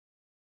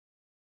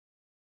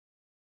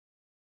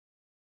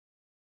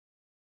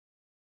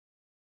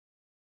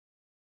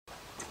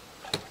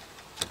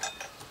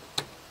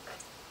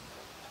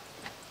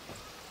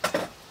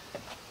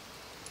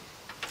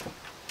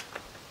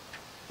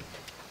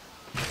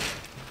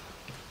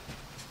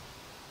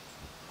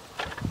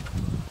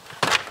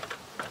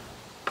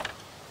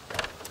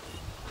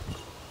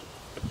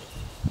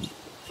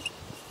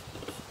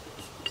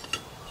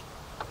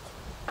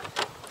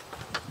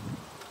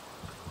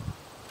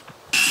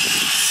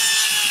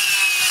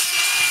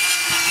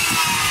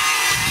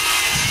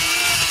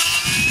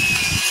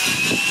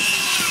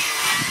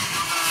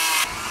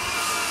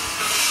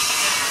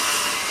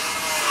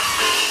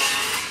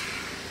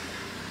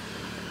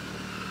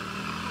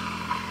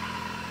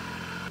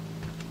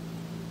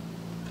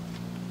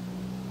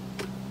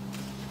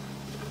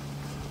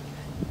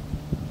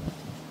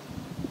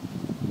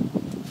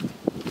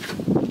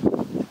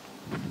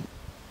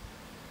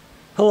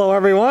Hello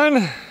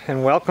everyone,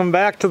 and welcome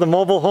back to the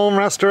mobile home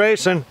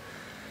restoration.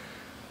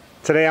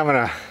 Today I'm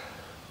going to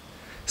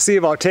see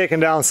about taking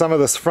down some of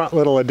this front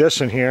little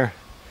addition here.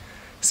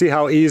 See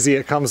how easy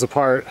it comes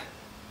apart.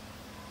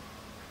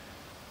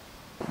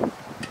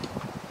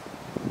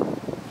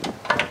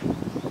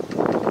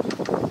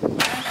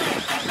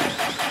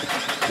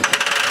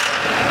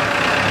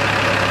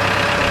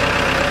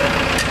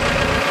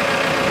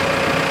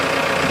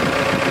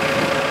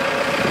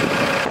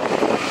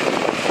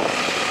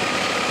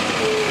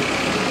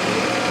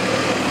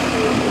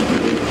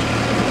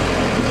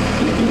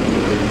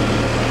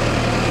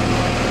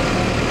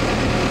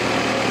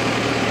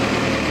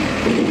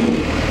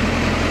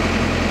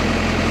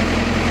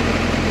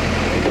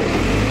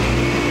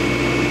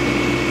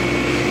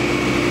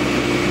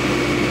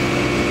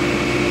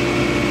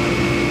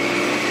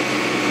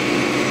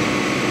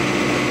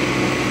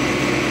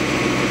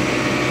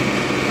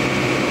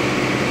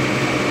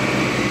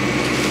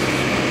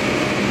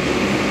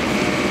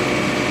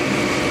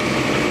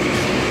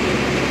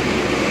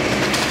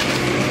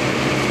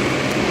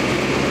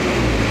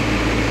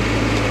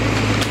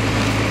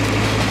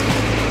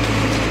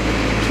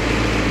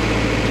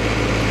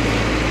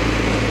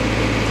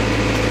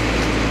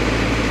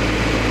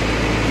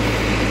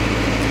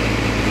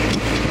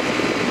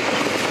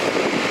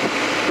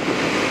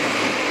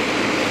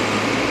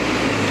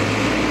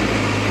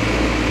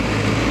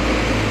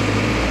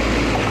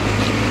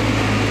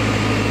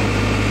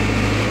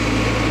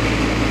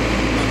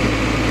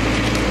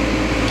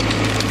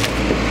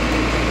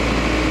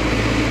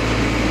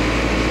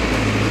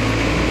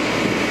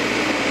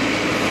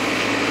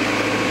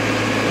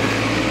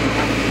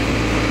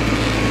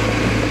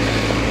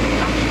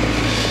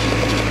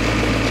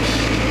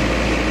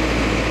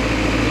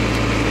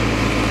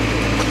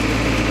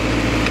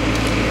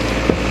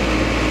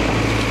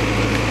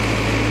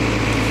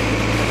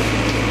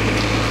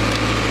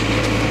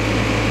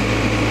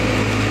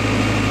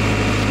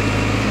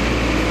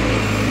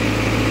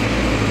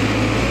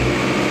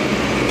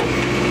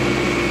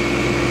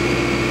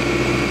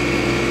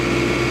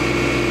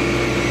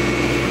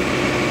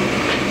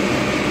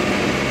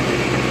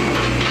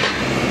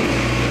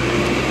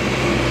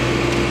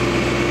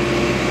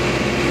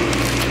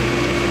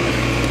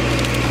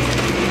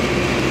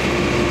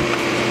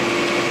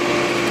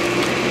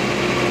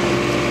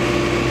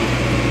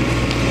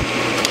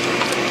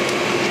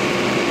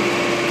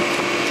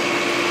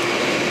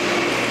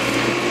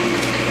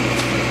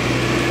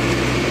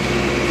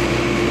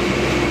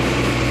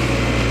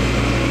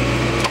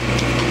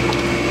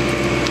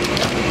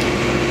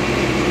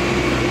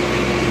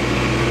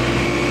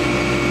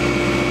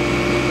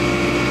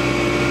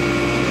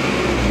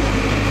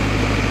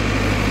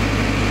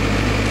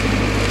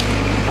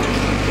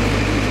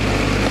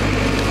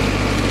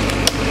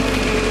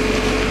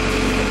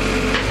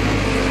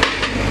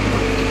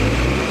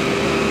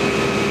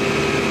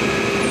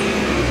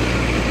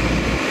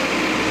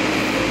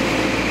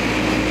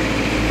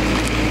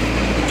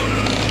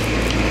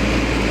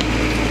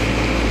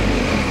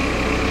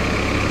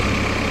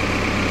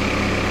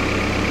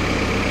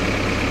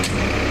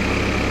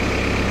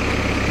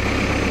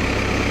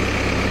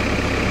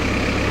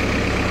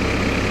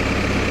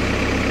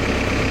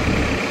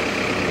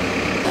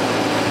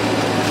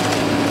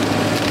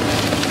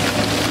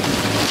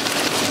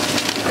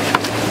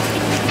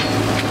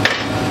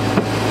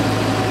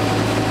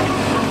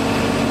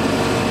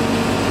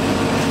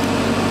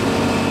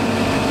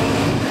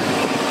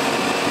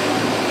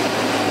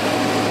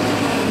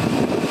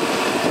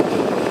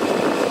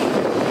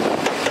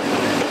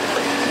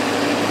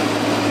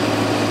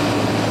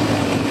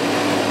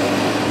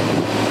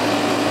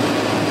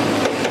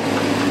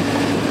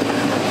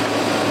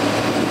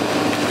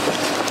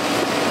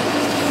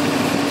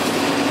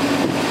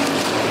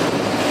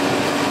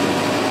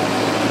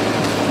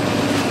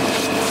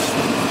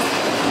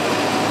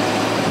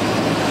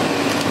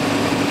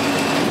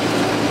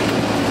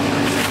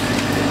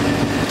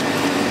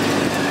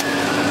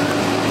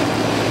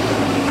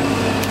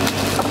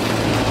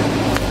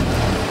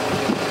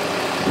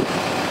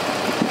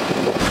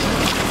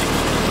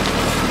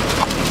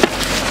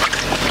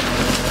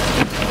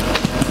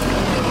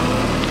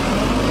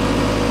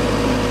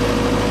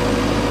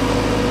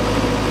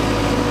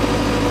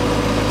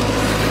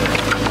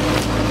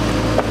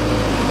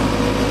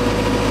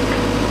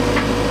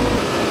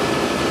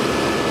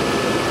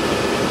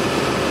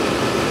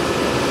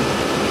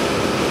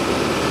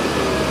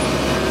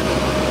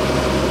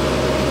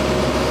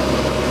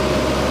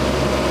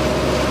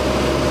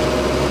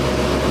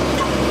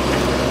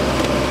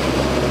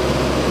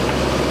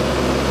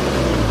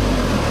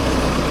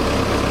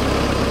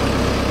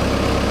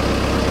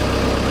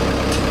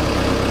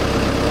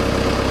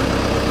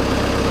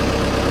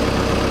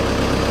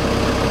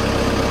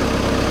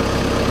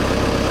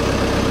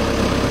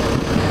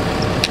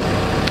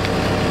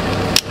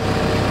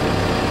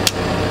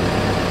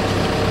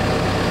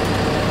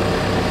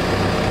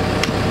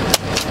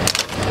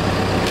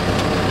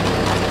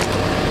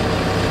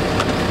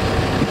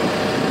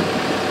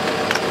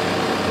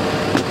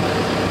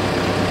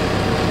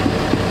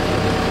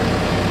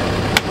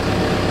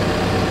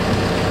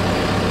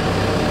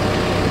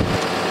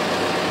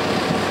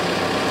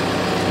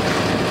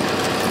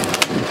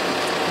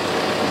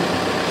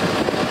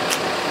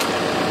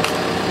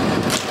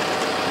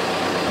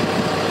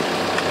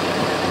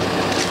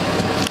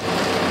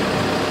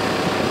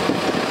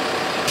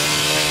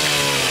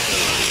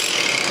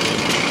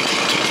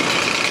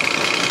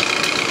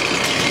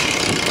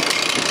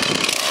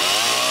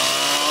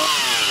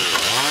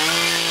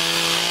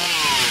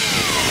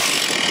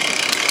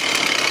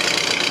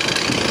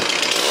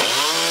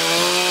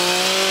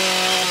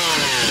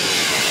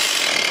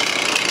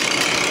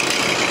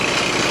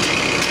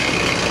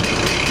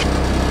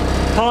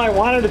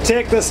 wanted to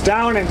take this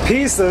down in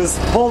pieces,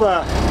 pull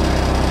the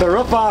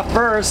roof off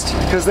first,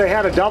 because they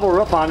had a double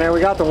roof on there.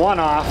 We got the one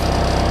off.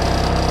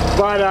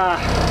 But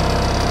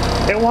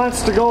it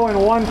wants to go in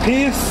one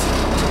piece,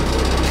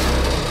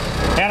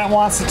 and it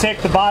wants to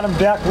take the bottom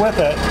deck with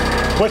it,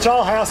 which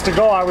all has to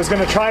go. I was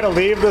going to try to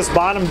leave this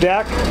bottom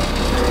deck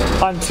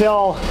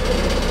until,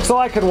 so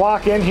I could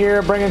walk in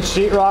here, bring in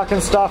sheetrock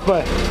and stuff,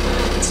 but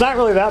it's not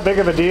really that big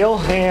of a deal,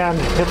 and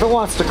if it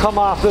wants to come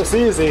off this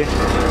easy,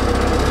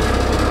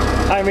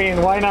 I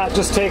mean, why not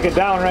just take it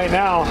down right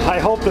now? I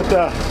hope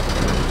that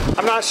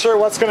I'm not sure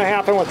what's going to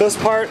happen with this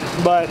part,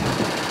 but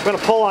I'm going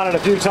to pull on it a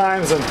few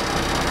times, and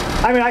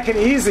I mean, I can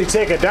easily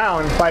take it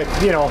down by,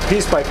 you know,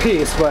 piece by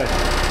piece, but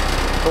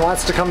if it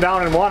wants to come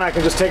down in one, I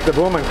can just take the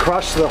boom and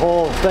crush the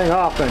whole thing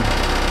up, and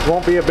it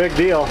won't be a big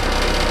deal.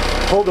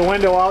 Pulled the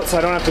window out so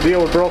I don't have to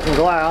deal with broken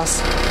glass.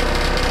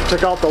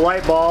 Took out the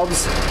light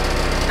bulbs,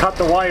 cut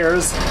the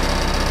wires.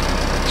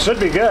 Should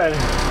be good.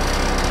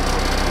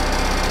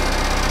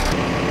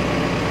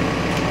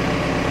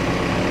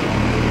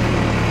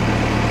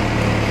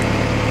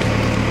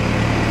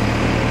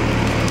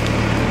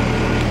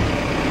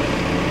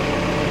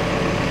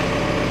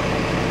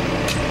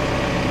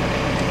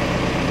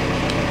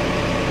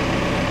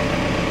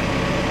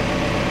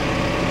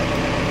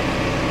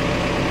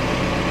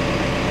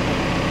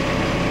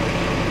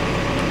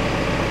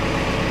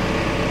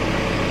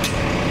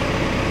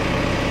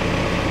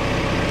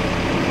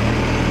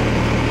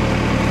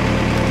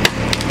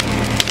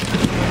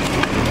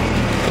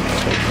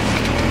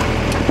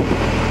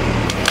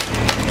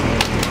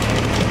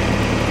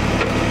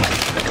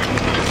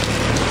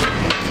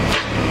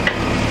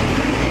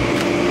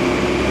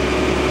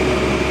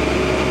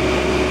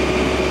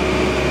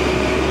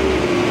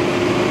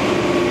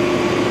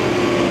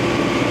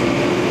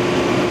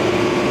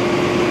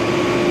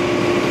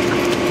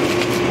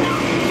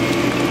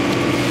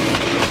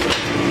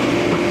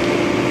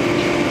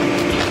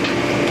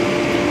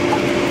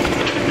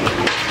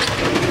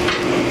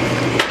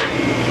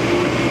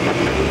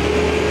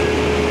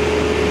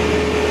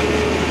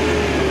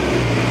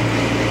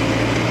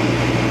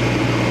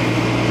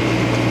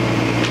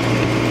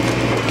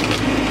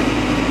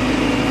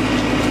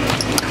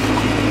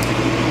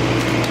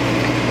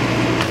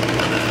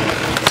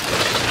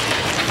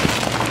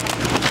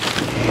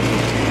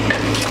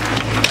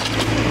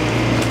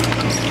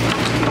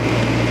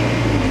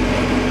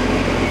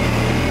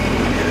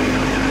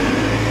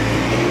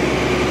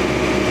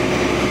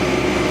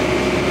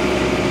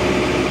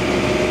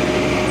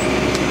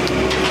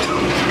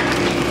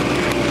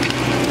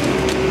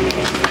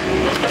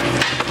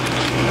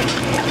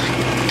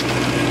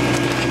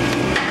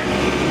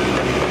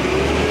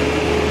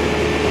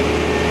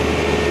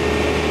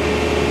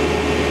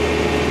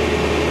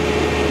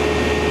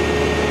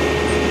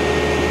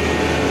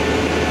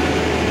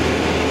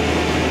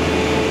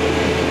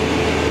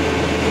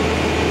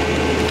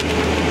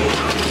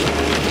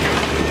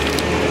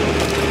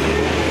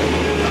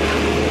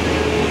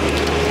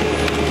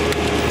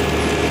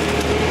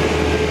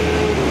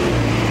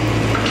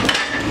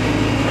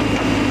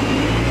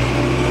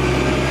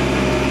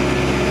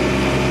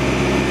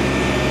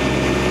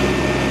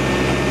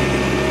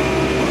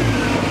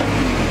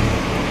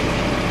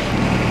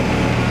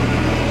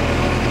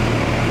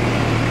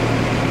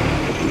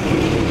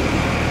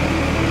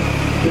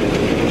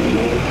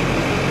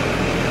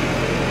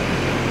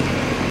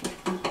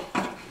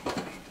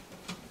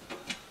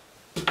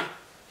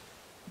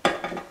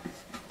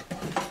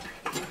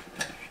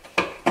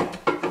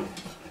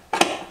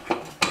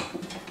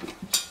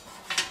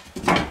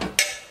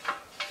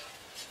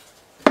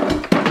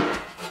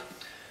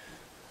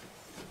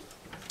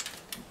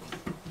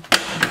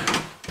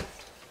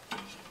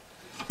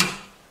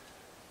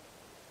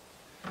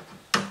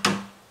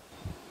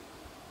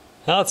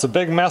 Well, it's a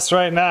big mess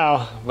right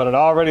now, but it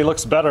already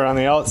looks better on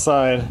the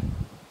outside.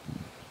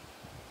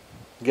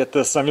 Get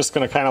this, I'm just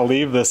going to kind of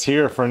leave this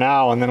here for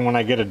now, and then when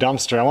I get a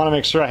dumpster, I want to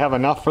make sure I have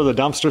enough for the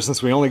dumpster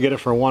since we only get it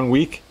for 1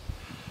 week,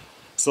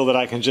 so that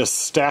I can just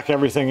stack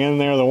everything in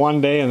there the one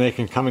day and they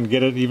can come and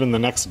get it even the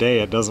next day.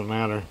 It doesn't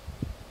matter.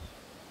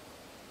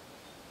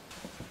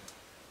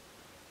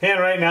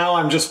 And right now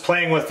I'm just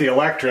playing with the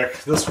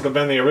electric. This would have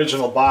been the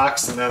original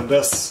box, and then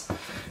this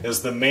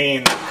is the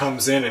main that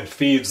comes in and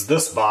feeds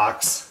this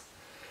box.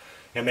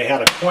 And they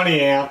had a 20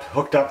 amp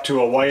hooked up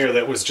to a wire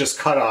that was just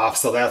cut off,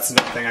 so that's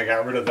nothing. I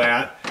got rid of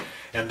that.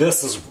 And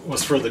this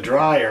was for the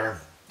dryer,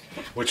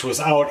 which was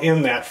out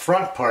in that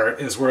front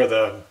part is where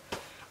the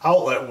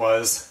outlet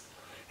was.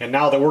 And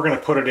now that we're going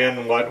to put it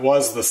in what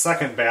was the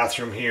second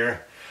bathroom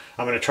here,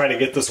 I'm going to try to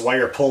get this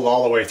wire pulled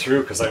all the way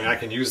through, because I mean I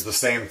can use the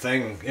same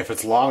thing if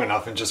it's long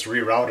enough and just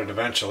reroute it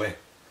eventually.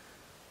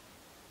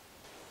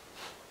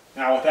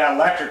 Now with that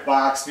electric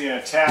box being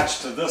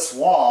attached to this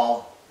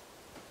wall,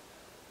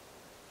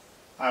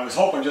 I was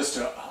hoping just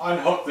to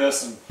unhook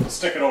this and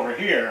stick it over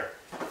here,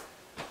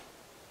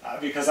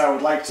 because I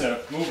would like to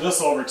move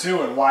this over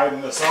too and widen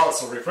this out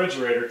so a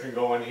refrigerator can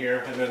go in here,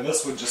 and then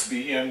this would just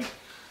be in,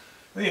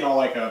 you know,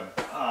 like a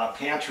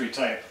pantry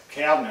type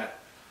cabinet.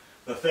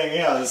 The thing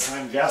is,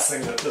 I'm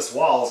guessing that this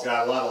wall's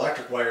got a lot of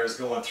electric wires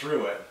going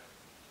through it.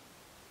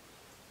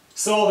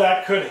 So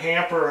that could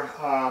hamper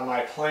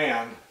my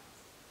plan.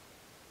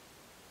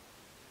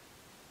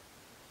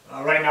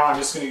 Right now I'm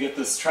just going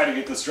to try to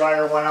get this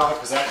dryer one out,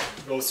 because that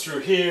goes through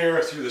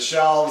here, through the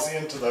shelves,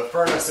 into the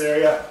furnace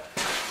area.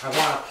 I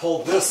want to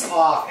pull this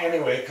off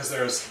anyway, because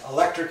there's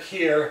electric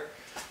here.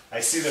 I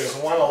see there's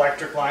one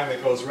electric line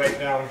that goes right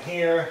down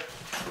here.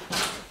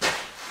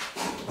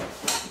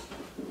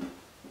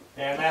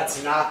 And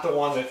that's not the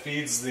one that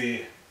feeds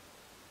the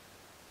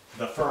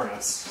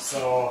furnace.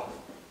 So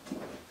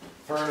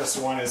furnace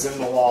one is in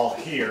the wall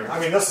here. I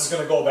mean, this is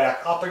going to go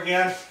back up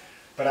again,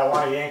 but I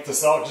want to yank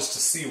this out just to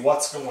see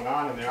what's going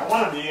on in there. I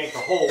wanted to yank the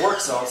whole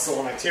works out, so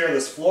when I tear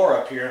this floor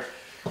up here,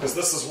 because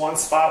this is one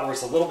spot where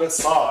it's a little bit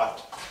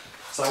soft,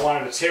 so I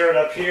wanted to tear it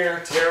up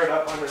here, tear it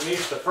up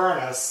underneath the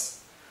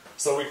furnace,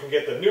 so we can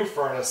get the new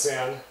furnace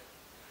in.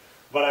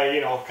 But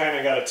I, kind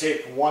of got to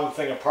take one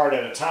thing apart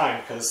at a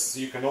time, because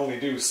you can only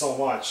do so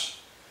much.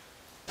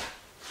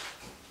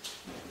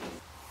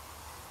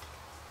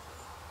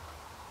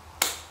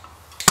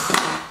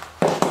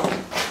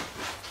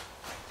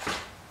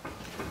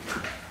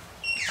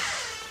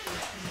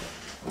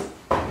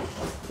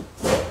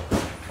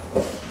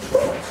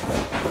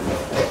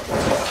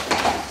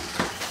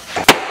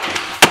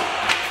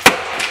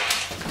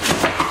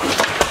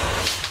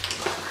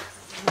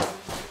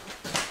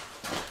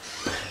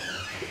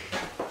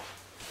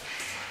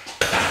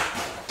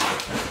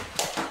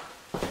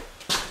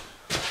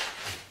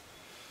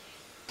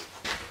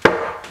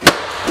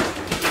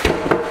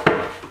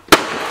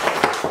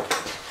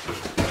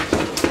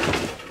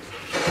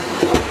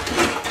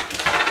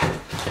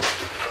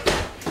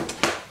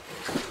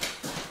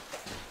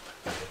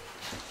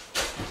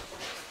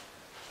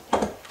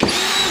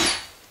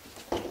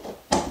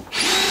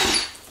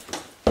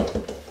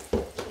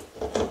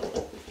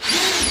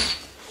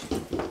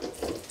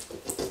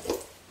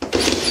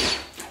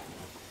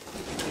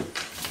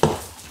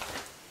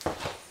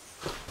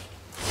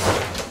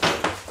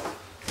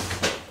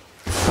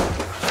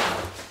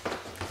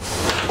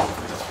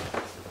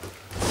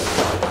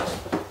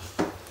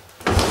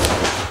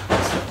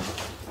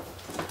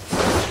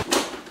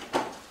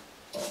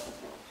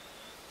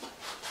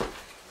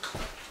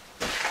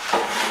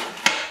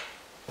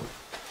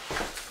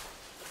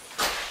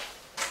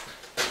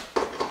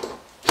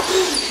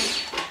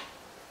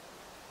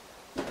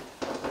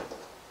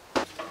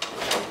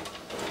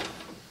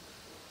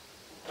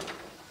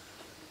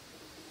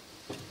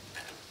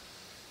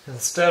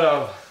 Instead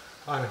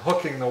of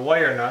unhooking the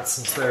wire nuts,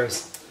 since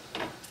there's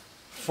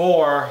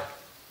 4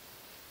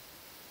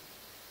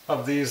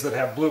 of these that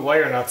have blue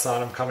wire nuts on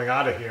them coming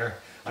out of here,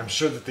 I'm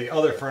sure that the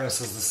other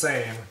furnace is the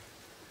same.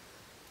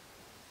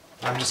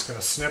 I'm just going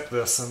to snip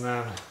this, and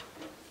then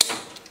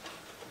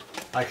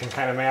I can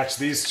kind of match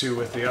these two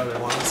with the other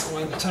ones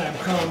when the time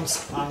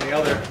comes on the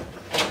other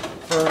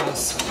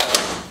furnace.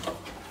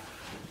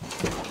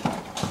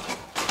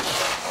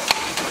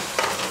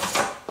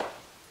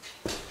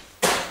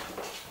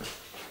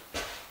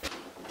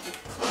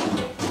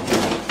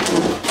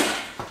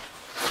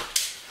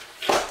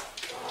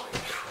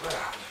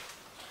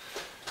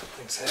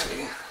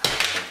 Heavy.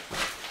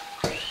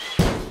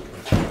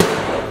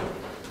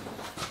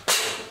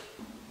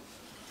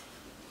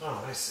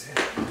 Oh, I see.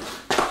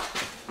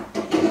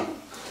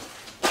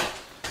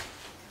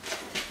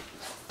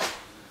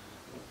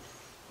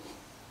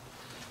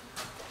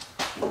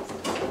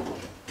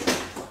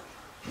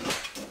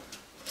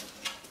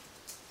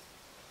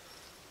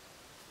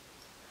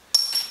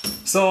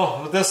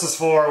 So what this is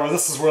for, well,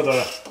 this is where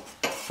the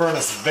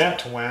furnace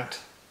vent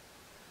went.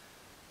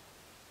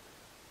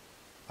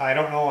 I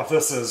don't know if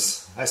this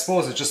is, I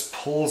suppose it just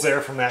pulls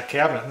air from that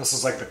cabinet, and this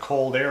is like the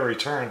cold air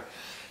return.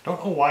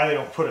 Don't know why they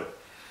don't put it.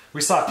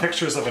 We saw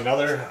pictures of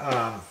another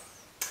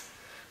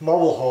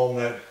mobile home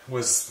that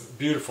was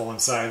beautiful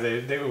inside.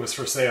 It was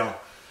for sale.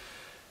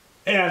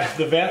 And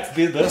the vent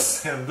did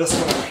this, and this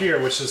one up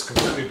here, which is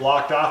completely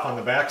blocked off on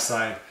the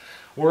backside,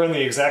 were in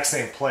the exact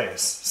same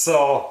place.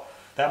 So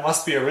that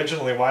must be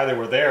originally why they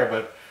were there,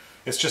 but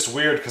it's just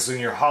weird because in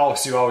your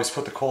house you always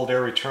put the cold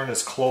air return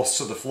as close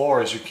to the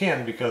floor as you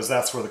can, because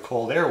that's where the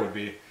cold air would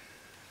be.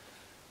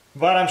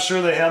 But I'm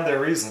sure they had their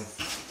reason.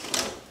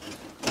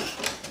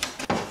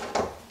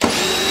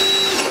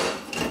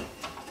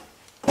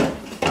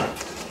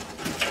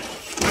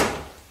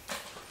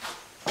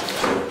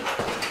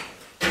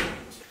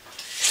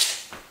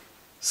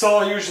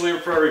 So usually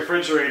for a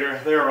refrigerator,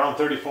 they're around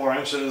 34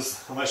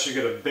 inches, unless you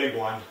get a big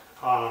one.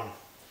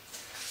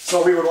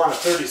 So we would want a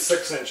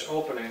 36-inch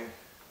opening.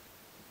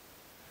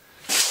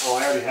 Oh,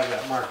 I already have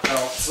that marked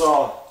out.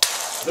 So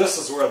this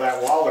is where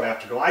that wall would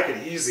have to go. I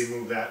could easily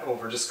move that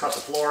over. Just cut the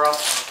floor up,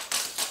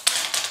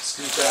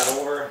 scoot that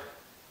over.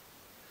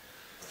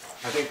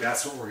 I think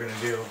that's what we're going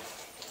to do.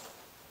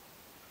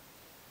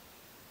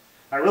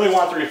 I really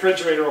want the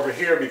refrigerator over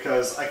here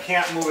because I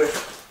can't move it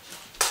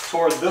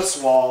toward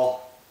this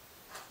wall.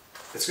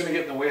 It's going to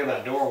get in the way of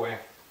that doorway.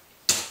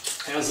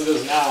 As it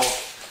is now,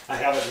 I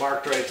have it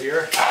marked right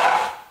here.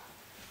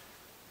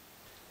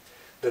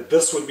 that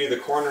this would be the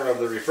corner of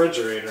the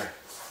refrigerator.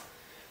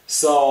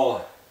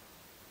 So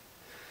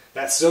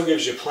that still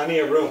gives you plenty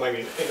of room. I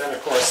mean, and then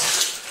of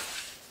course,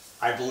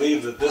 I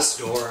believe that this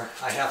door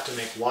I have to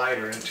make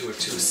wider into a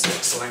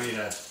 2.6, so I need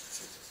a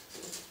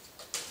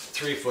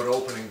 3-foot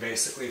opening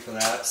basically for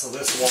that. So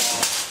this wall,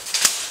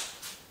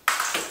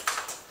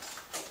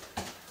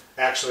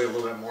 actually a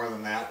little bit more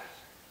than that.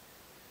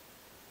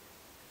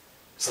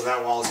 So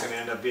that wall is going to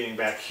end up being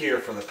back here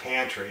for the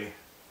pantry.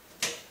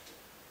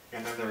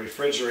 And then the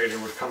refrigerator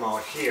would come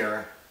out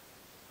here.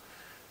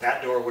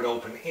 That door would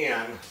open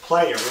in,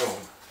 plenty of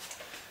room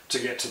to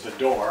get to the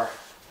door.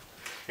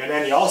 And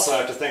then you also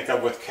have to think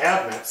of with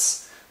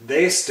cabinets,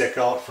 they stick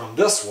out from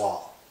this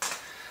wall.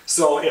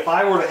 So if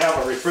I were to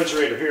have a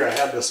refrigerator here, I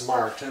had this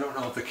marked. I don't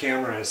know if the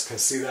cameras can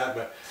see that,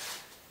 but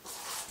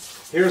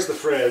here's the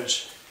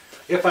fridge.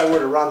 If I were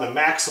to run the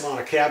max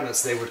amount of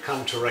cabinets, they would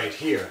come to right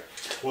here.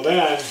 Well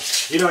then,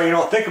 you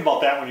don't think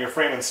about that when you're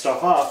framing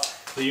stuff up,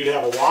 that you'd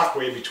have a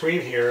walkway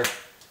between here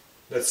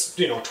that's,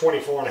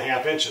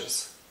 24.5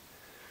 inches.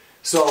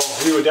 So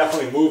we would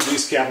definitely move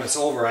these cabinets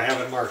over. I have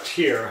it marked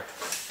here.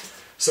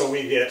 So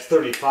we get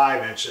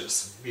 35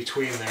 inches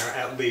between there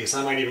at least.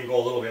 I might even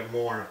go a little bit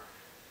more.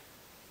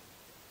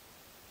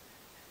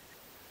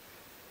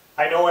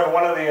 I know in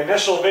one of the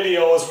initial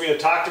videos we had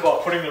talked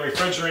about putting the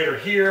refrigerator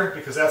here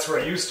because that's where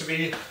it used to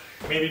be.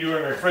 Maybe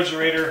doing a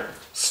refrigerator,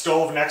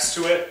 stove next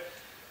to it.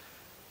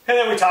 And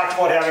then we talked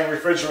about having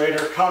refrigerator,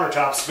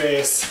 countertop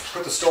space,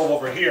 put the stove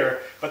over here.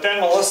 But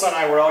then Melissa and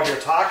I were out here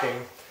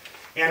talking,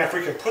 and if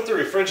we can put the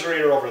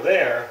refrigerator over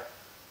there,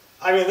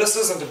 I mean, this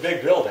isn't a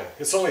big building.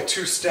 It's only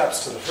 2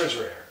 steps to the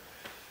refrigerator.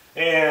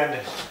 And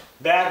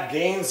that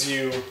gains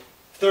you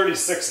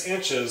 36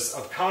 inches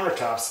of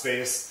countertop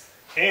space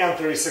and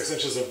 36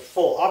 inches of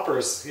full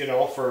uppers,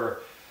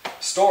 for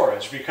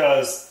storage,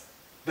 because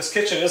this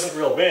kitchen isn't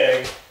real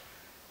big.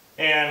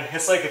 And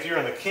it's like if you're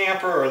in the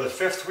camper or the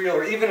fifth wheel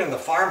or even in the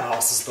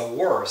farmhouse is the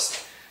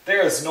worst.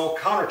 There is no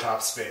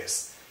countertop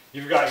space.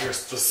 You've got the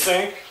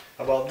sink,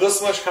 about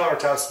this much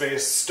countertop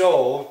space,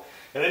 stove,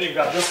 and then you've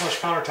got this much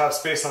countertop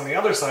space on the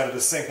other side of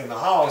the sink in the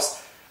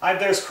house.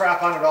 There's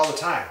crap on it all the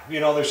time.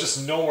 There's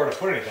just nowhere to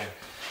put anything.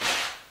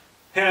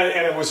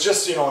 And it was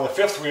just, on the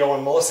fifth wheel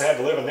when Melissa had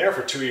to live in there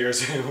for 2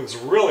 years, it was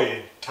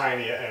really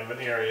tiny of an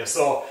area.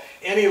 So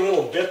any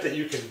little bit that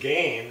you can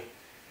gain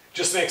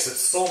just makes it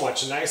so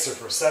much nicer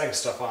for setting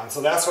stuff on. So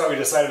that's why we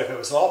decided if it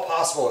was all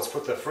possible, let's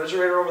put the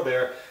refrigerator over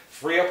there,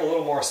 free up a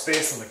little more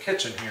space in the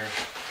kitchen here.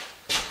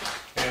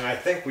 And I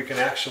think we can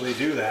actually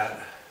do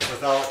that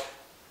without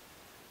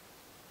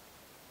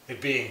it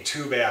being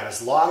too bad.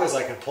 As long as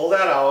I can pull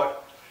that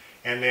out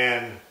and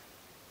then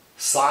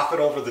sop it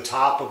over the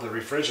top of the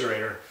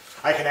refrigerator.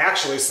 I can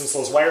actually, since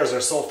those wires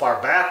are so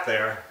far back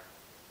there,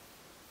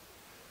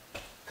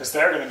 because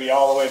they're going to be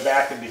all the way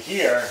back into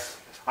here,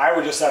 I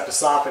would just have to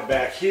sop it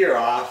back here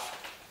off,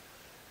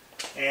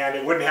 and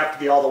it wouldn't have to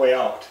be all the way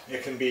out.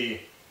 It can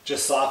be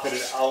just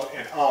softened out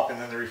and up, and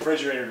then the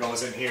refrigerator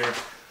goes in here.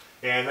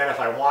 And then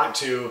if I want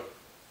to,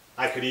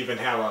 I could even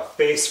have a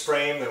face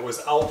frame that was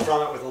out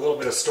from it with a little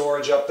bit of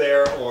storage up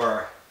there,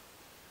 or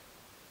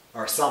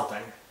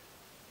something.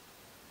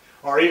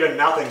 Or even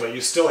nothing, but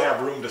you still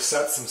have room to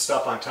set some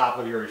stuff on top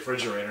of your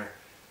refrigerator.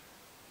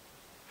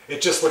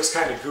 It just looks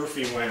kind of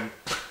goofy when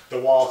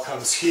the wall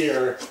comes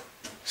here,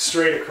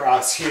 straight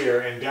across here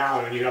and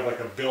down, and you have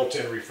like a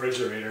built-in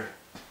refrigerator.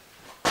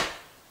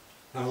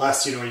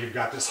 Unless, you've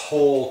got this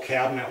whole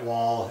cabinet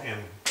wall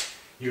and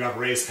you have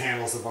raised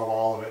panels above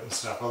all of it and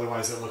stuff.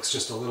 Otherwise it looks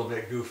just a little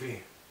bit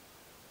goofy.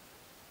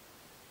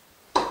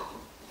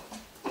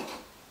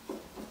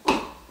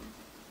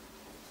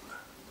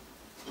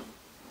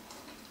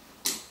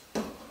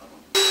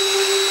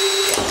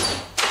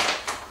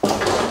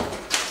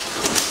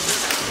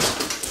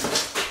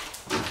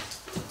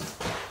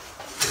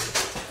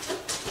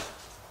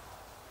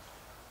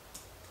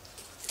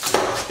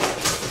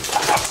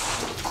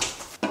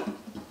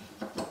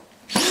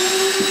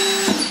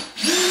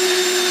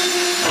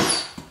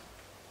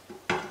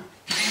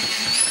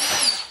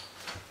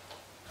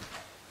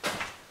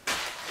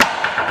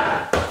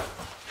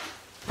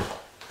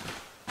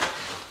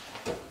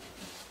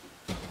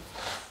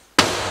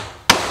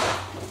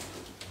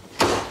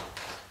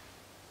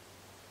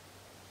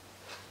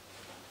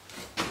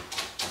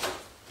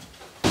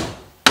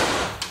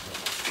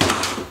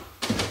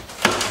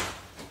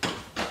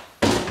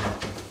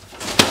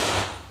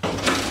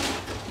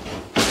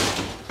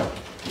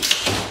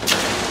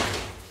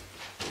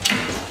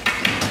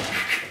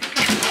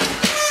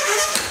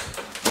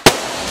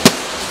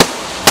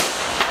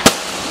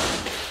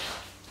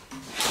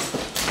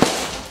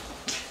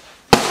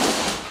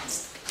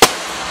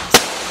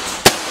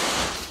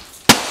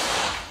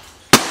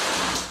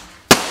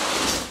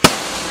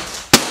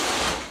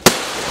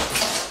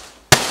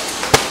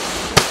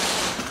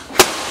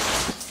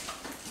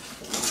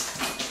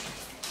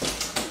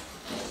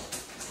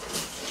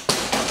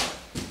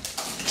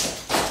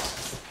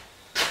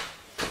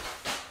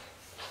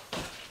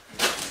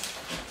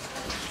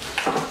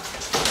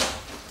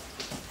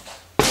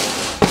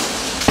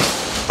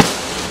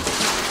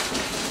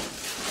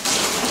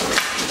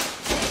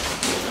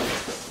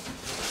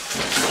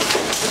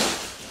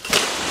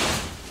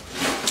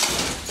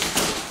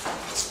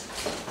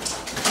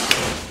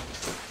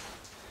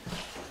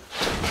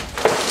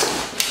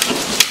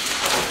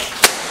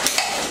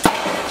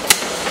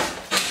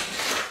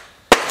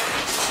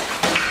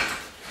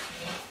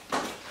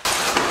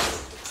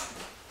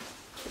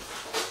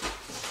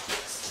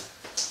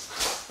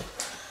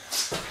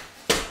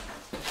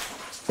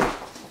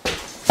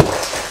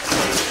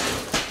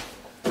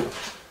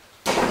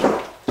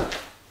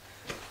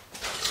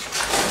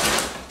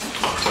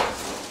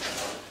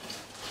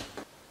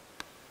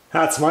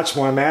 That's much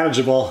more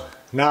manageable.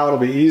 Now it'll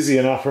be easy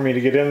enough for me to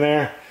get in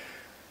there.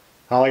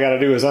 All I gotta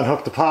do is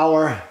unhook the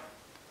power,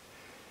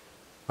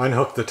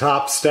 unhook the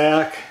top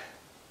stack.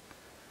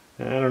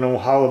 I don't know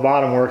how the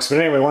bottom works, but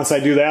anyway, once I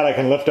do that, I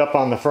can lift up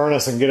on the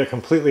furnace and get it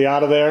completely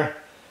out of there.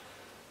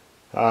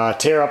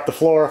 Tear up the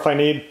floor if I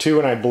need to,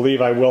 and I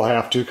believe I will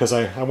have to because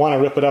I want to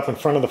rip it up in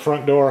front of the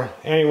front door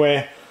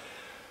anyway.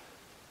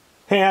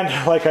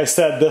 And like I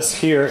said,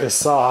 this here is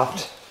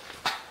soft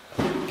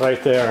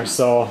right there,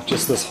 so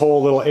just this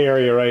whole little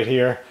area right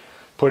here.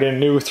 Put in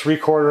new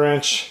 3/4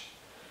 inch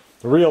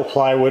real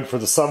plywood for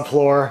the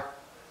subfloor.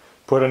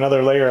 Put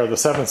another layer of the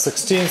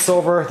 7/16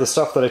 over. The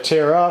stuff that I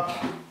tear up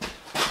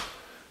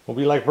will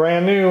be like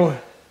brand new.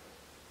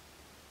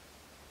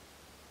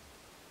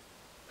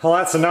 Well,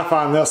 that's enough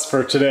on this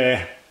for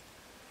today.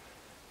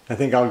 I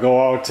think I'll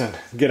go out and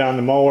get on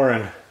the mower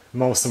and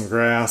mow some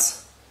grass.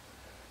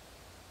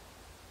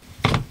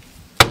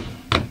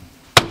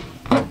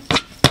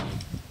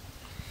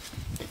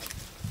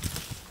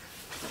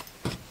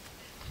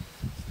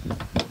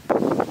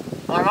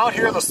 I'm out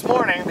here this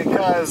morning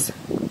because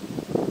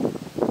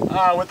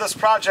with this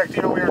project,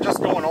 you know, we were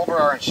just going over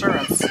our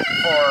insurance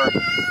for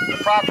the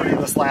property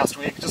this last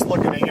week, just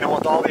looking at, you know,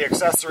 with all the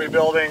accessory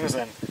buildings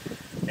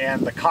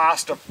and the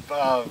cost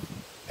of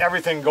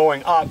everything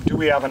going up, do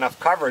we have enough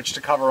coverage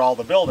to cover all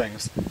the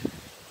buildings?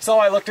 So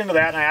I looked into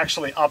that and I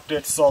actually upped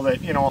it so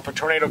that, you know, if a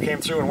tornado came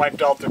through and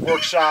wiped out the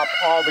workshop,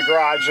 all the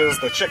garages,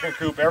 the chicken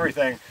coop,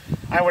 everything,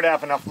 I would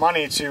have enough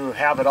money to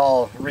have it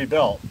all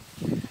rebuilt.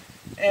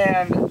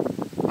 And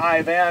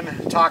I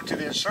then talked to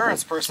the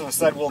insurance person and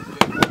said, will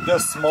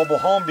this mobile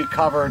home be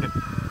covered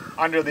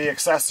under the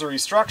accessory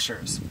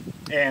structures?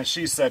 And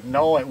she said,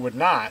 no, it would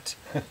not.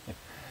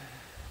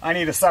 I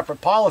need a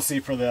separate policy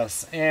for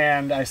this.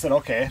 And I said,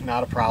 okay,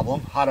 not a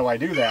problem. How do I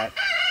do that?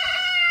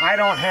 I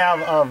don't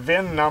have a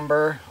VIN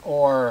number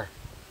or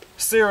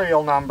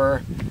serial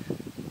number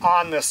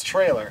on this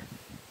trailer.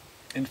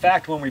 In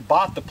fact, when we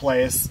bought the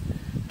place,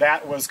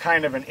 that was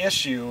kind of an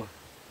issue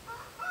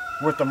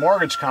with the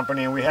mortgage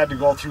company, and we had to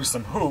go through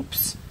some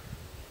hoops.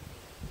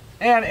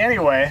 And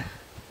anyway,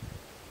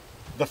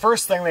 the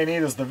first thing they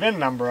need is the VIN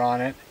number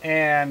on it,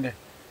 and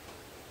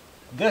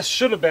this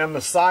should have been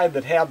the side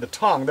that had the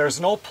tongue. There's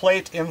no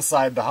plate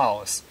inside the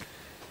house.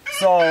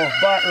 So,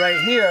 but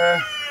right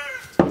here,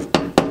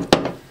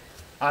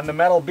 on the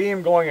metal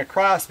beam going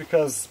across,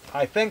 because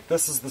I think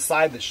this is the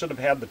side that should have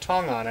had the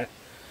tongue on it,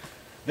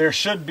 there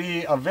should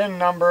be a VIN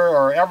number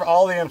or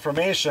all the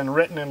information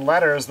written in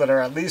letters that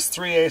are at least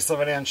 3/8 of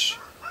an inch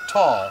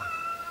tall.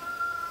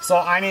 So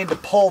I need to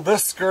pull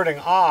this skirting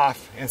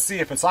off and see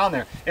if it's on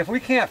there. If we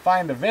can't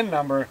find the VIN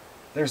number,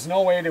 there's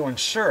no way to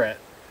insure it.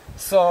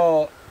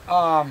 So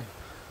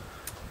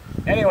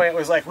anyway, it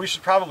was like we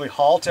should probably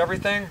halt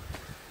everything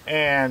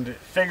and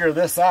figure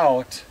this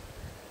out,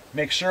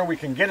 make sure we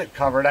can get it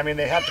covered. I mean,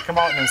 they have to come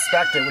out and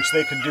inspect it, which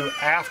they could do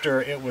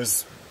after it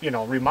was, you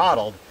know,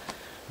 remodeled.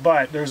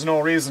 But there's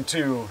no reason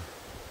to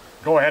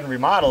go ahead and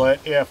remodel it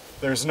if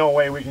there's no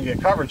way we can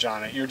get coverage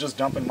on it. You're just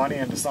dumping money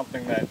into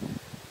something that,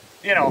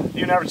 you know,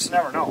 you just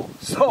never know.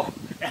 So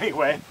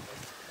anyway,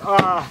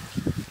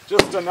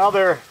 just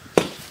another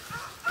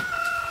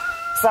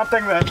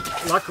something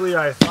that luckily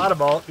I thought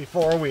about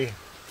before we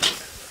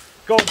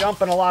go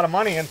dumping a lot of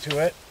money into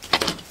it.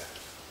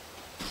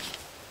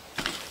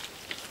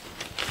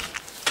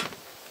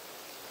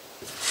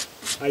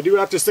 I do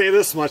have to say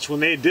this much, when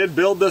they did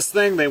build this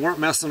thing, they weren't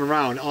messing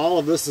around. All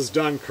of this is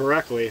done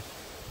correctly.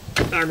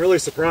 I'm really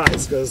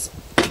surprised because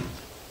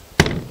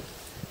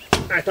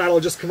I thought it'll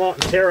just come out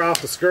and tear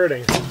off the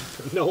skirting.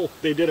 No,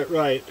 they did it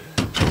right.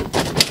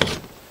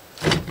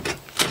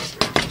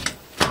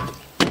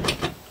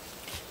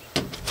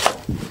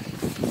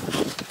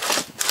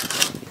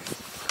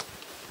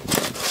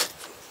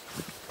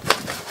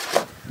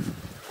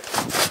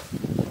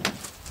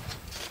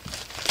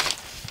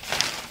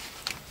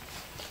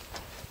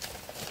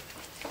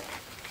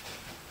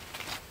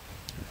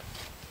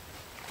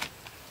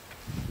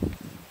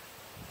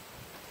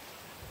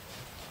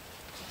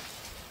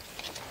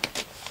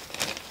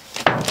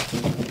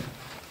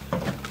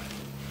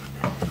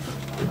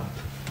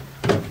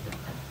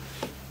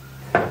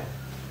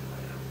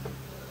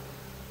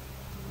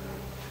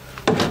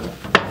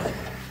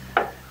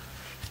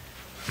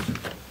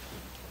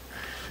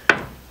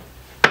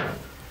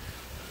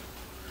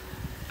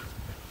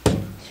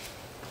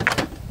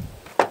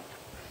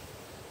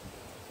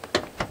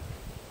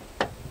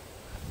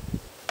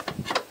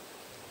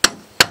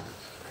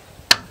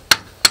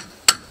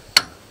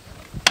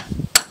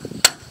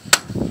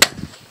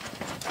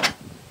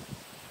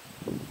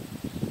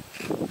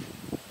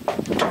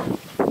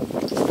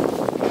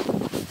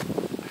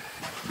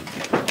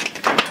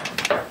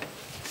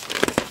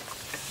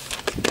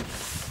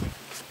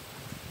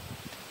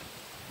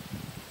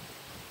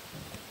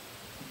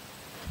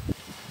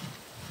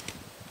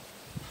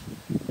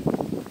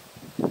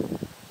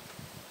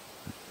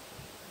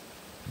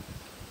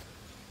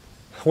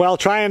 Well,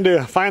 trying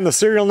to find the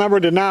serial number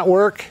did not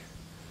work,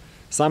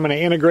 so I'm going to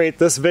integrate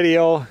this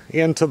video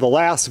into the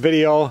last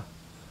video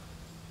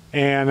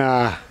and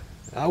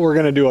we're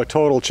going to do a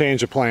total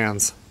change of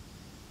plans.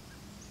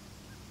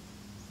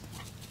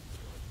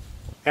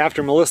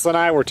 After Melissa and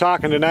I were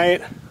talking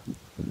tonight,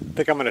 I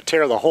think I'm going to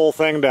tear the whole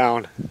thing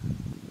down.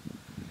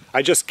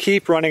 I just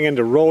keep running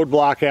into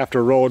roadblock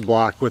after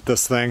roadblock with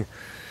this thing.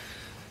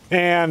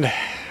 And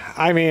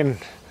I mean,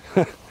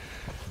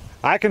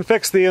 I can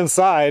fix the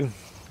inside,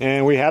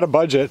 and we had a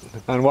budget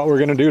on what we're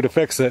going to do to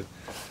fix it.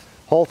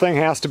 Whole thing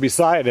has to be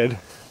sided.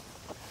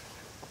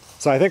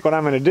 So I think what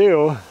I'm going to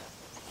do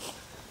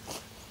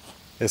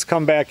is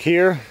come back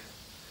here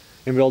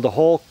and build a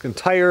whole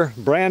entire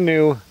brand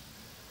new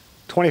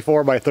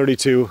 24 by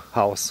 32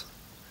 house.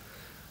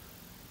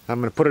 I'm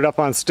going to put it up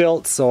on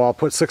stilts, so I'll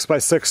put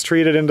 6x6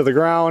 treated into the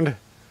ground,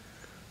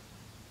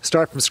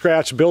 start from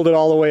scratch, build it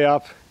all the way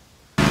up.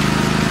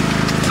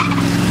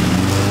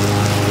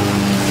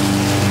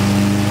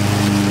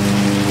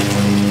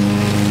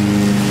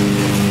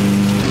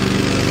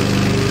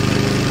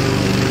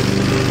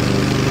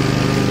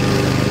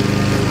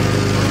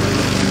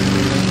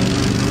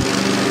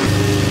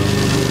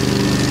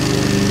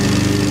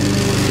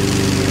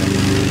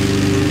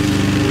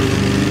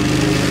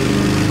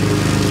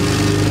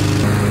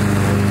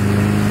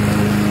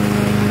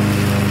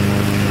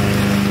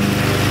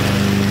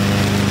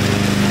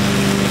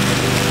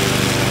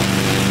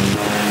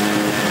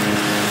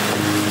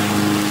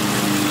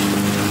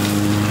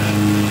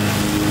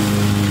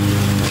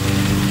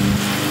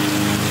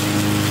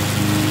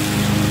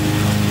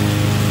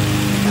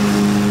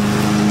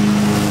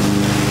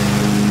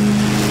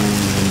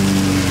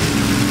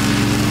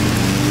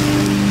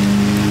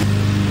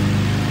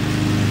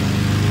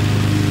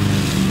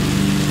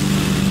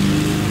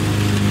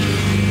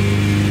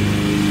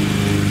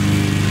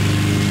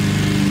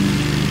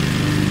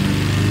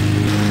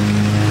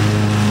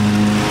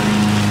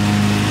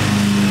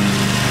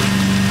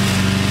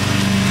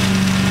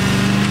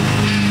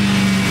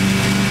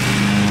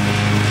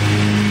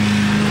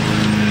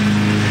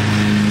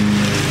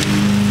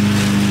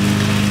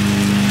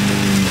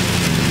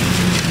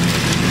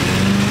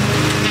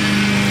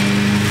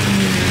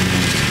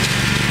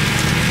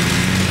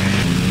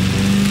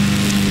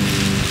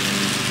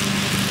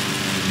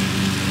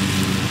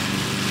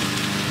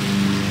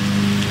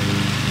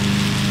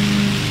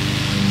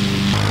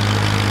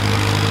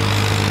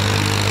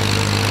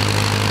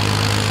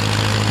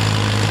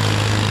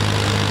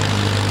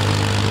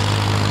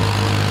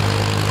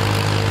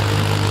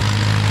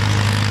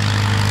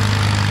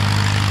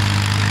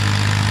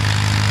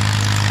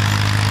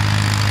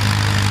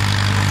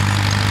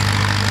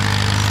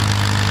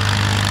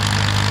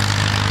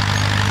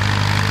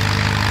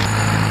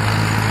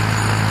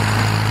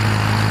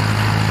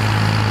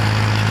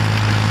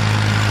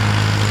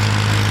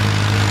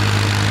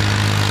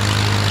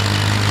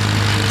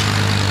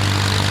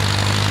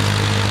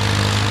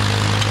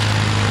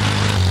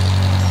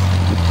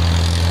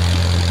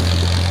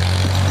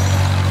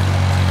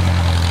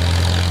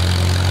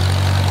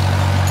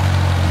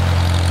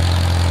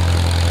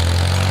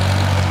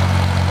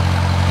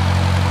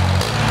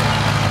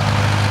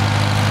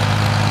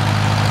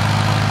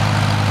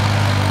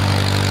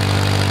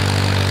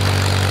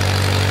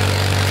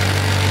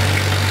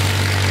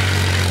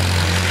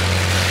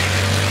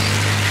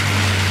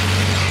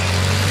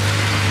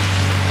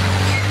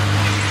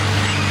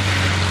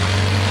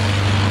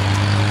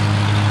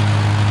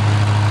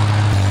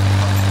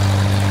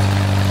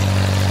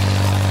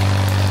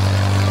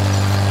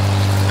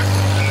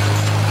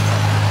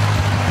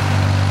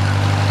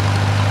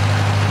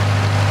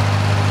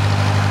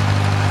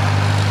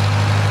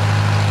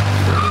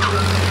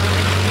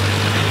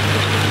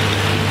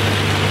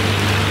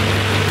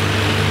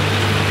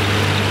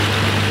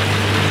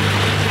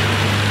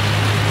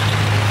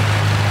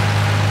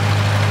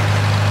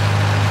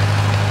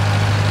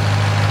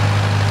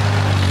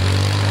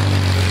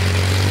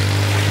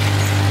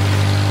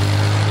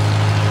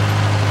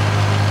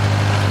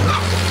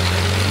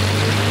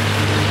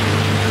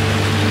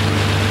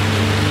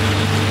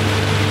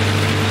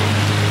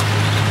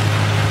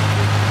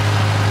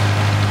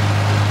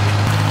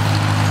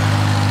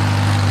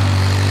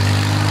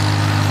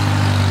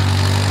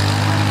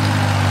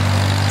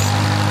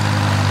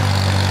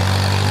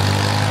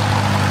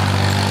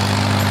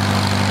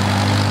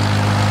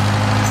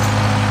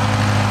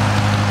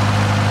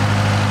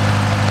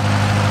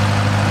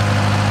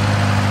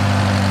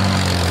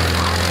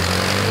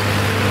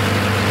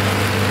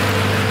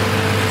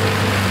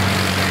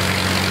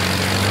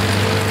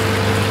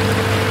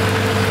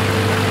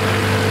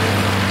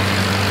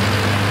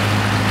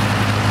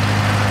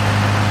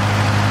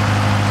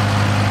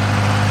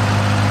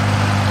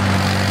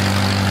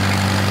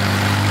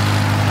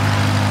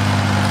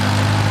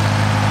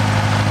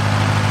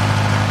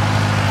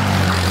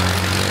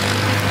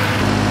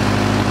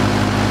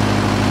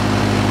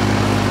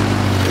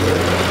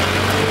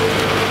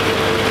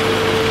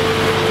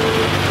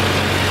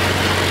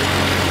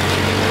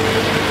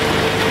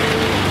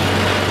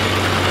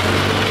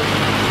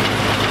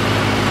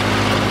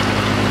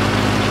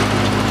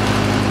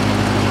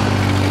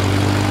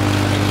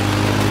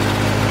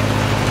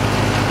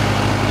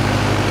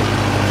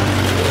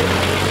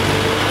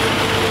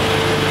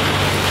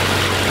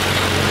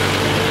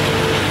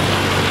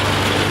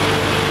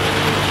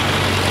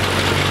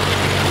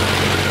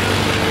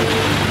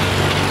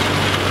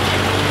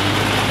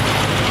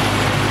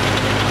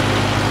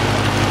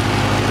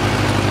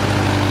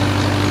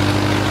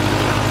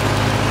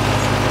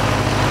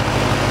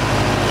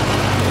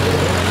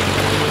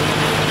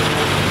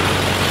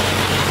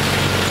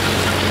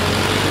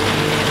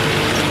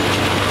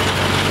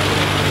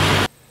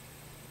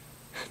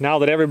 now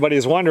that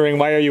everybody's wondering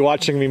why are you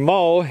watching me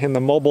mow in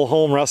the mobile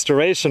home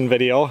restoration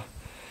video,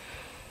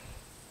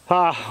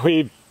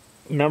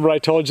 remember I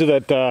told you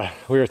that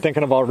we were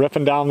thinking about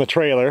ripping down the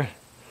trailer,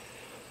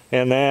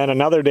 and then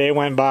another day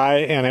went by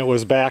and it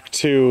was back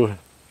to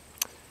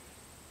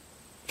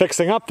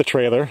fixing up the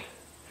trailer.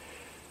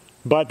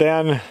 But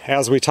then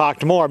as we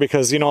talked more,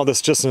 because you know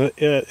this just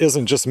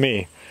isn't just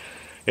me,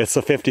 it's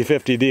a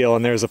 50-50 deal,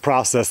 and there's a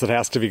process that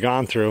has to be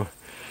gone through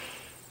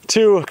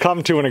to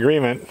come to an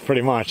agreement,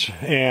 pretty much.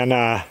 And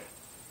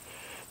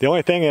the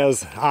only thing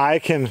is, I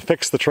can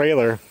fix the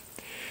trailer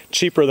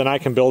cheaper than I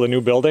can build a new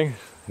building.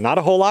 Not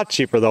a whole lot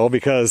cheaper though,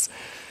 because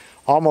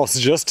almost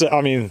just,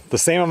 I mean, the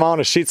same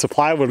amount of sheets of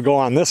plywood would go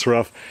on this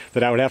roof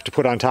that I would have to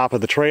put on top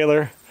of the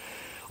trailer.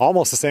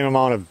 Almost the same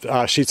amount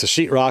of sheets of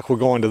sheetrock will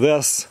go into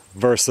this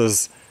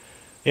versus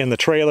in the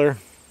trailer.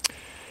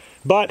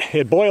 But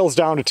it boils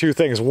down to two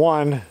things.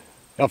 One,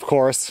 of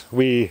course,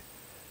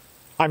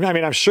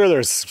 I'm sure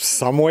there's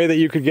some way that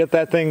you could get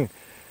that thing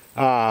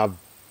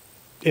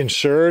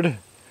insured,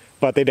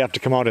 but they'd have to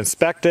come out and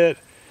inspect it.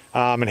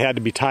 It had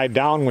to be tied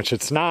down, which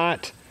it's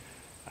not.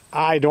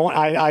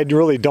 I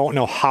really don't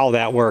know how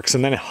that works.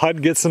 And then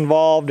HUD gets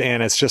involved,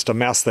 and it's just a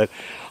mess that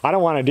I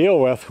don't want to deal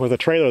with a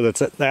trailer that's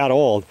that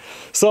old.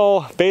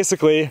 So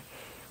basically,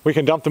 we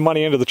can dump the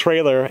money into the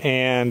trailer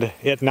and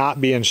it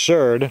not be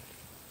insured.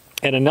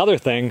 And another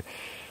thing,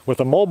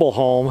 with a mobile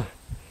home,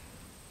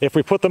 if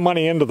we put the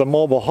money into the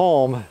mobile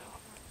home,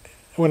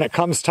 when it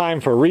comes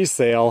time for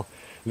resale,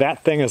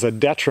 that thing is a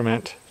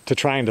detriment to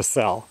trying to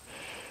sell.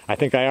 I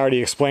think I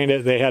already explained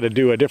it. They had to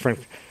do a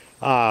different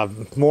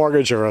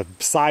mortgage or a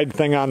side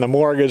thing on the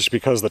mortgage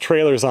because the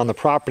trailer's on the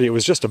property. It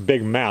was just a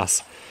big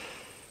mess.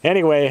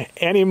 Anyway,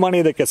 any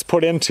money that gets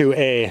put into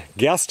a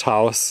guest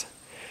house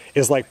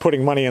is like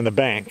putting money in the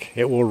bank.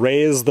 It will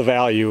raise the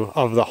value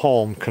of the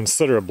home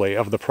considerably,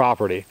 of the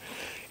property.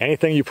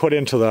 Anything you put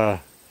into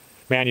the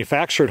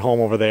manufactured home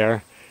over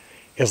there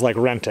is like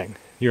renting.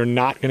 You're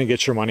not going to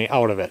get your money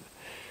out of it.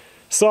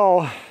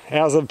 So,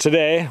 as of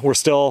today, we're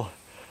still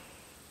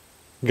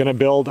going to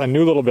build a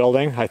new little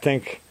building. I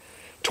think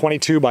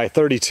 22 by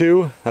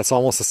 32. That's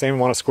almost the same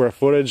amount of square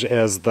footage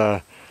as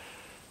the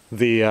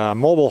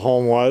mobile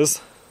home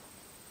was.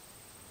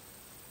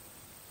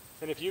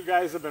 And if you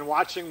guys have been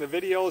watching the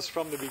videos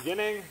from the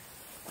beginning,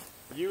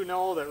 you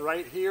know that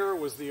right here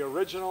was the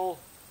original,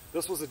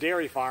 this was a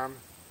dairy farm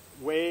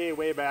way,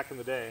 way back in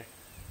the day.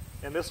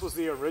 And this was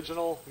the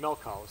original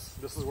milk house.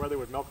 This is where they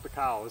would milk the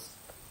cows.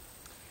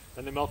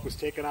 Then the milk was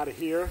taken out of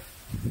here.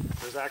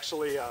 There's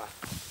actually a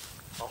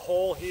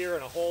hole here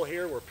and a hole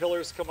here where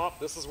pillars come up.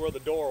 This is where the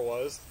door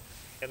was.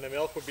 And the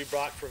milk would be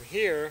brought from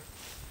here.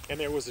 And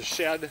there was a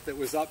shed that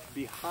was up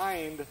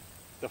behind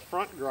the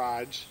front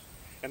garage.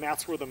 And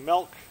that's where the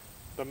metal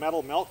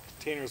milk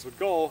containers would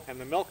go,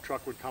 and the milk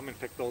truck would come and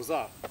pick those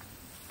up.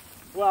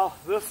 Well,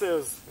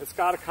 it's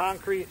got a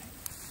concrete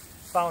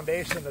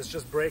foundation that's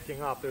just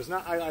breaking up.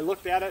 I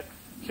looked at it,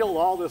 killed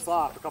all this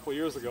off a couple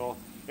years ago,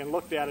 and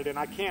looked at it, and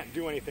I can't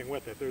do anything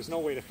with it. There's no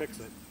way to fix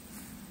it.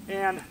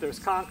 And there's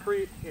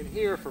concrete in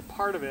here for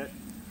part of it,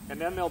 and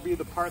then there'll be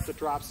the part that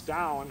drops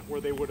down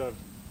where they would have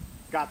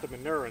got the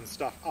manure and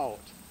stuff out.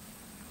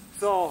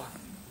 So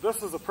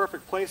this is a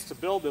perfect place to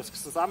build this,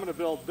 because I'm going to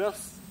build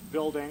this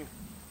building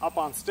up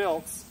on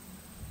stilts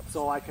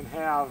so I can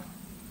have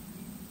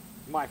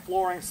my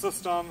flooring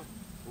system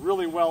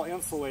really well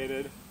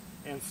insulated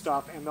and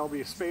stuff, and there'll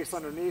be space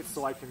underneath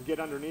so I can get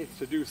underneath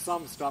to do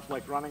some stuff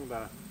like running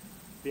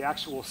the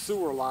actual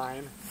sewer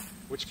line,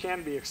 which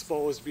can be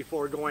exposed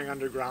before going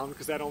underground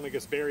because that only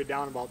gets buried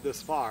down about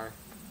this far.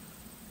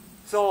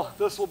 So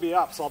this will be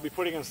up, so I'll be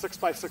putting in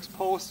 6x6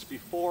 posts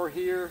before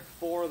here,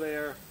 4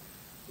 there,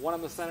 1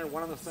 in the center,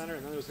 1 in the center,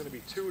 and then there's going to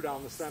be 2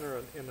 down the center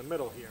in the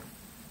middle here.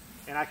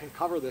 And I can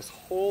cover this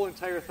whole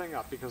entire thing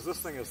up because this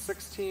thing is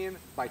 16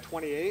 by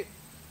 28.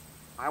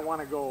 I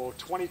want to go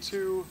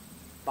 22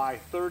 by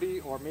 30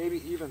 or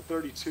maybe even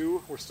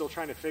 32. We're still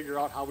trying to figure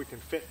out how we can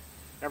fit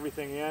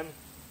everything in.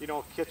 You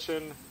know,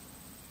 kitchen,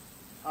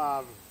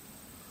 1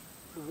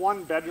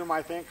 bedroom,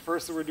 I think.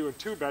 First we were doing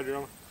 2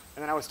 bedroom,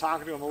 and then I was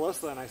talking to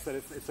Melissa and I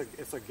said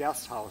it's a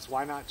guest house.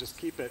 Why not just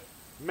keep it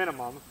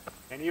minimum?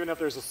 And even if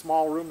there's a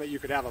small room that you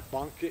could have a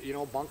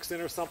bunks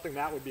in or something,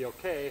 that would be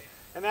okay.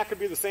 And that could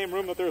be the same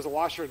room that there's a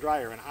washer and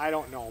dryer in. I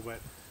don't know, but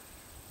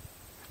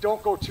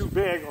don't go too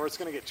big or it's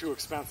going to get too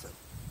expensive.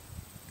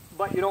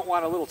 But you don't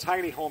want a little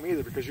tiny home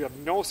either because you have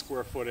no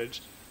square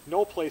footage,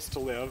 no place to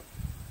live,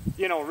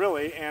 you know,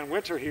 really, and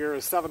winter here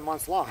is 7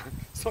 months long.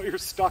 So you're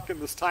stuck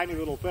in this tiny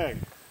little thing.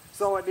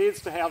 So it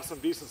needs to have some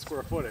decent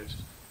square footage.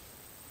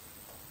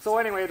 So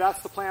anyway,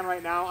 that's the plan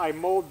right now. I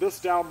mowed this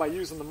down by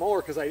using the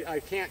mower because I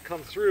can't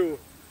come through.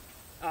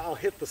 I'll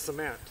hit the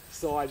cement.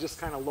 So I just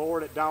kind of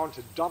lowered it down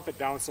to dump it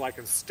down so I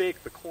can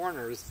stake the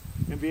corners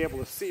and be able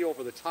to see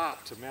over the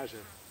top to measure.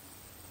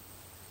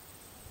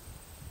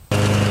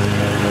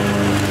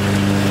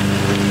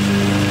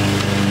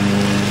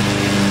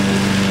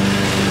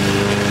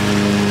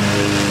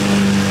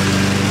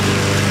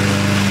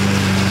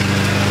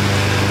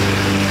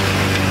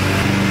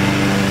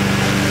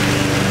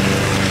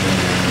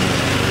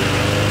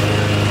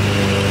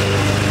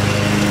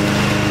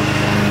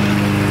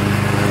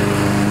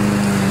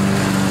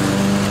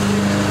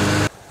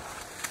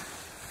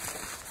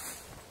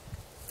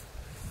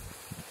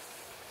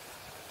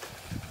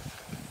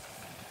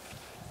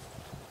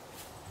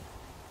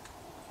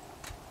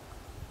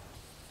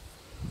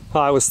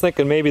 I was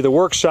thinking maybe the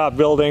workshop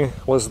building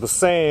was the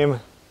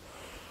same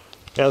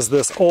as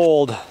this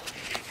old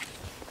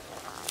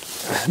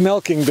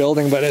milking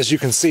building, but as you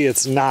can see,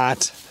 it's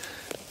not.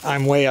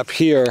 I'm way up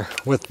here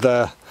with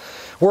the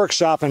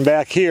workshop and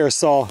back here,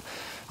 so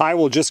I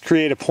will just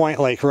create a point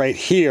like right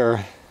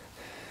here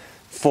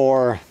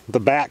for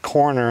the back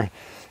corner,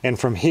 and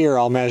from here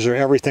I'll measure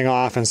everything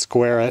off and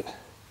square it.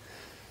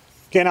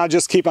 Again,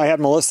 I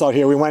had Melissa out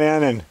here. We went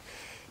in and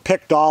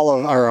picked a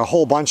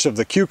whole bunch of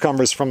the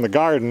cucumbers from the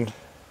garden.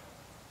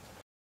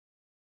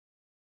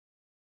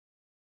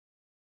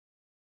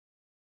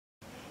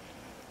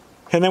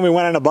 And then we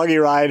went on a buggy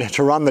ride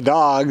to run the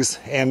dogs,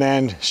 and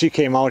then she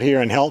came out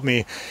here and helped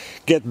me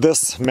get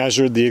this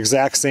measured the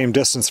exact same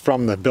distance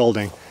from the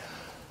building.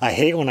 I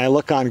hate when I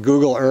look on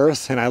Google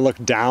Earth and I look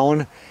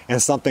down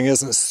and something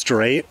isn't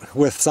straight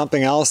with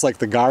something else, like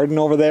the garden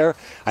over there.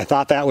 I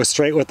thought that was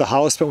straight with the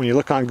house, but when you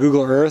look on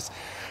Google Earth,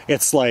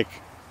 it's like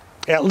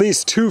at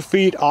least 2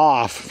 feet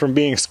off from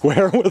being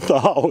square with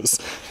the house.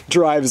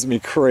 Drives me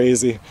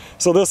crazy.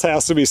 So this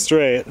has to be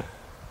straight.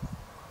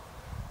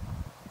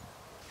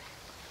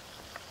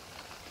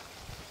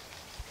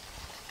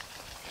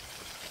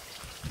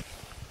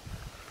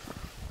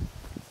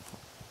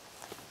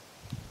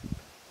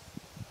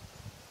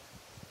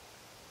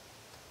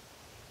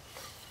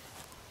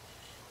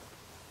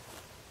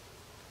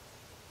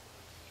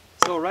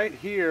 So right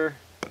here,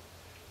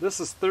 this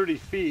is 30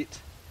 feet.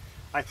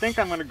 I think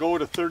I'm going to go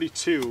to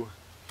 32.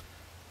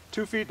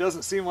 2 feet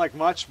doesn't seem like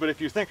much, but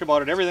if you think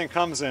about it, everything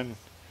comes in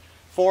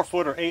 4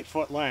 foot or 8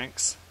 foot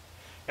lengths.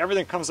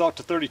 Everything comes out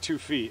to 32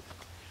 feet.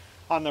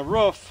 On the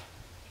roof,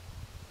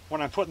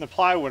 when I'm putting the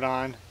plywood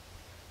on,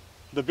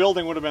 the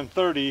building would have been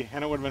 30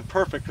 and it would have been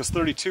perfect because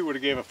 32 would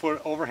have gave a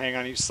foot overhang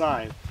on each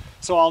side.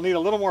 So I'll need a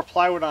little more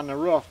plywood on the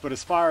roof, but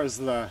as far as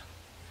the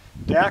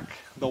deck,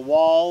 the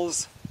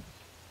walls,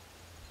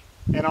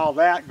 and all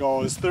that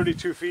goes,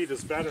 32 feet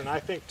is better. And I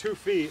think 2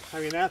 feet,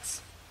 I mean,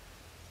 that's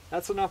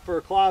enough for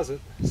a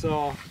closet.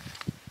 So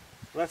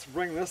let's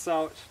bring this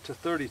out to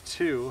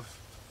 32.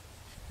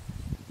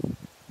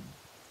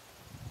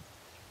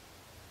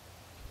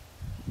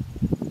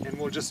 And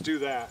we'll just do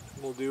that.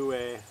 We'll do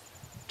a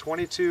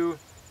 22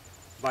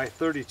 by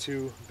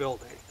 32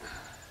 building.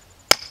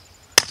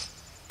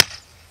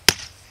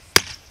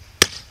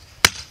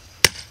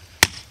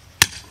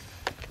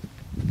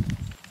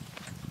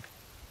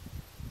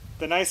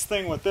 The nice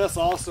thing with this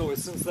also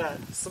is since that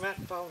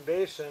cement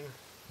foundation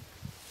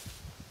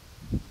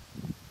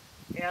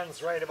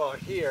ends right about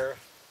here,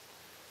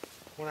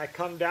 when I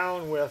come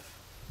down with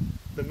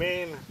the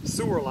main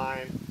sewer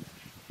line,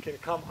 can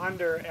come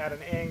under at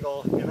an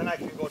angle, and then I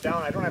can go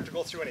down. I don't have to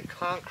go through any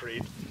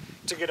concrete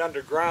to get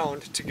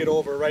underground to get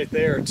over right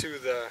there to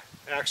the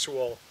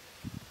actual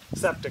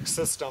septic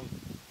system.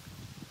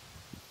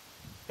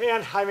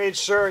 And I made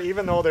sure,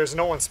 even though there's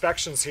no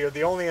inspections here,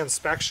 the only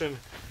inspection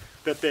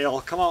that they'll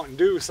come out and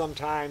do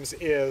sometimes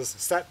is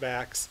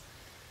setbacks.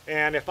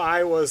 And if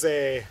I was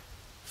a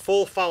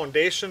full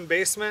foundation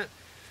basement,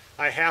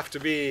 I have to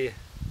be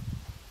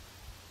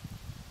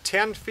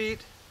 10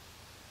 feet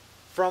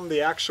from the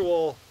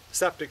actual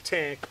septic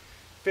tank,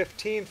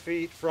 15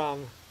 feet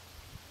from,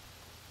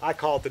 I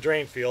call it the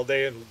drain field,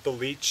 the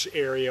leach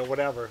area,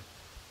 whatever.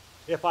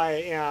 If I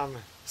am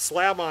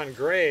slab on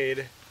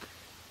grade,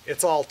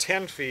 it's all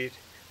 10 feet,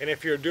 and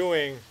if you're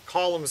doing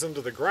columns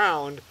into the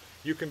ground,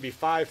 you can be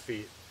 5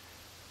 feet.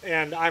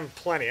 And I'm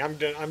plenty. I'm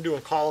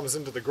doing columns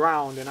into the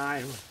ground, and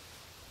I'm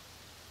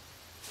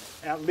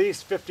at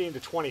least 15 to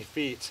 20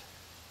 feet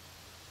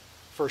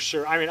for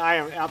sure. I mean, I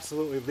am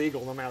absolutely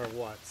legal no matter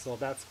what, so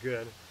that's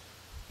good.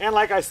 And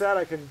like I said,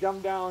 I can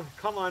come down,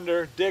 come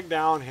under, dig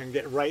down, and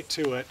get right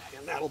to it,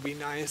 and that'll be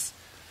nice.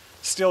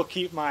 Still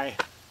keep my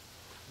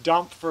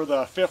dump for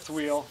the fifth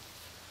wheel.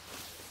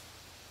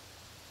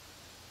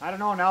 I don't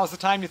know, now's the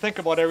time you think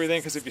about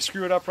everything, because if you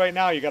screw it up right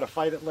now, you got to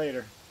fight it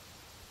later.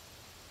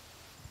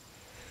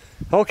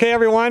 Okay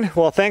everyone,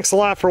 well thanks a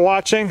lot for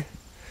watching.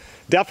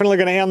 Definitely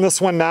going to end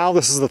this one now.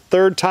 This is the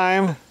third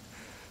time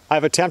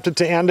I've attempted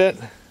to end it,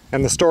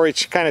 and the story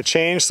kind of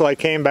changed, so I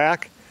came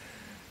back.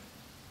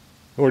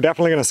 We're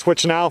definitely going to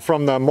switch now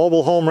from the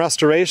mobile home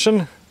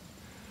restoration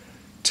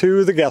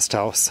to the guest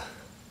house.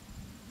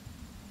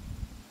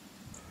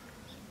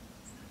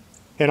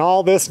 And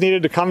all this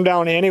needed to come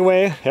down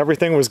anyway.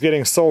 Everything was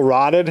getting so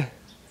rotted.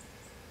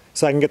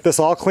 So I can get this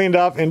all cleaned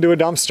up into a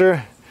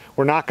dumpster.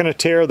 We're not going to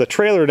tear the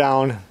trailer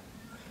down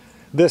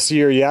this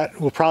year yet.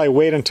 We'll probably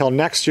wait until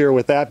next year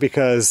with that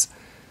because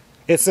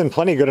it's in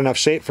plenty good enough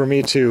shape for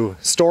me to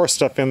store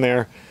stuff in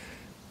there,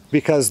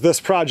 because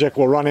this project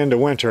will run into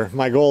winter.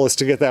 My goal is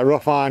to get that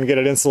roof on, get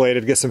it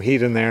insulated, get some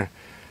heat in there,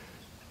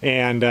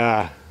 and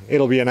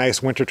it'll be a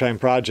nice wintertime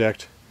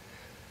project.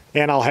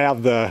 And I'll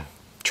have the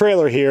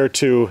trailer here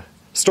to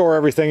store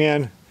everything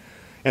in,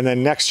 and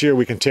then next year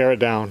we can tear it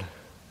down.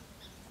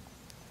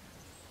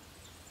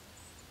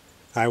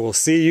 I will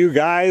see you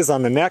guys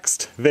on the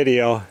next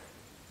video.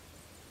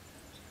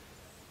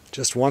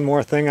 Just one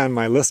more thing on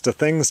my list of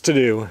things to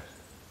do.